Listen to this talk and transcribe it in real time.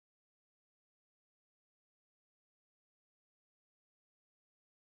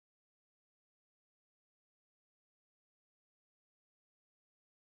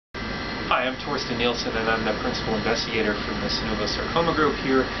Hi, I'm Torsten Nielsen, and I'm the principal investigator from the Synovial Sarcoma group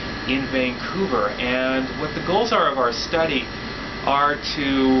here in Vancouver. And what the goals are of our study are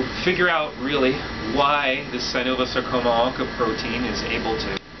to figure out really why this synovial sarcoma oncoprotein is able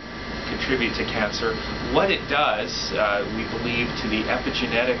to contribute to cancer, what it does, we believe, to the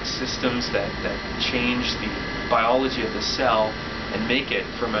epigenetic systems that change the biology of the cell and make it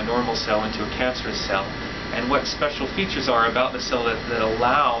from a normal cell into a cancerous cell, and what special features are about the cell that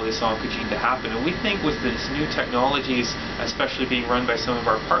allow this oncogene to happen. And we think with these new technologies, especially being run by some of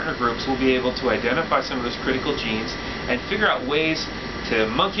our partner groups, we'll be able to identify some of those critical genes and figure out ways to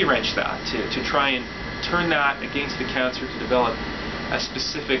monkey wrench that, to try and turn that against the cancer to develop a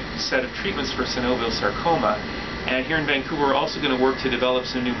specific set of treatments for synovial sarcoma. And here in Vancouver, we're also going to work to develop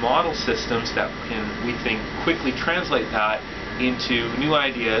some new model systems that can, we think, quickly translate that into new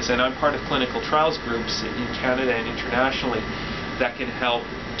ideas. And I'm part of clinical trials groups in Canada and internationally that can help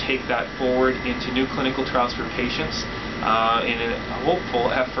take that forward into new clinical trials for patients in a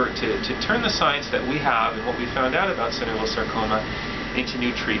hopeful effort to turn the science that we have and what we found out about synovial sarcoma into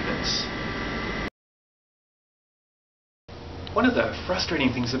new treatments. One of the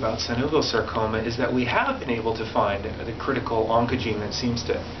frustrating things about synovial sarcoma is that we have been able to find the critical oncogene that seems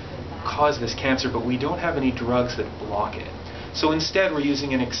to cause this cancer, but we don't have any drugs that block it. So instead, we're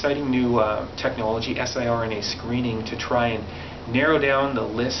using an exciting new technology, siRNA screening, to try and narrow down the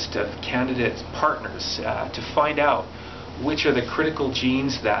list of candidate partners to find out which are the critical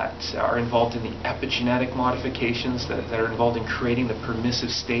genes that are involved in the epigenetic modifications that are involved in creating the permissive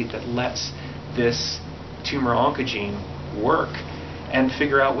state that lets this tumor oncogene work, and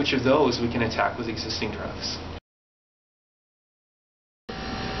figure out which of those we can attack with existing drugs.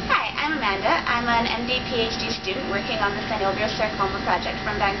 Hi, I'm Amanda. I'm an MD PhD student working on the Synovial Sarcoma project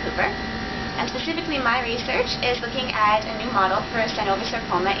from Vancouver. And specifically my research is looking at a new model for synovial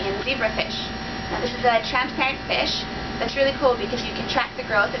sarcoma in zebrafish. Now this is a transparent fish that's really cool because you can track the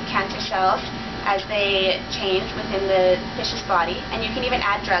growth of cancer cells as they change within the fish's body, and you can even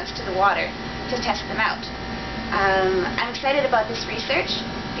add drugs to the water to test them out. I'm excited about this research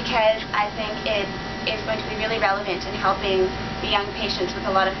because I think it is going to be really relevant in helping the young patients with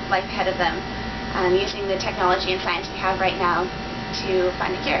a lot of life ahead of them, using the technology and science we have right now to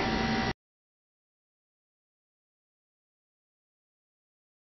find a cure.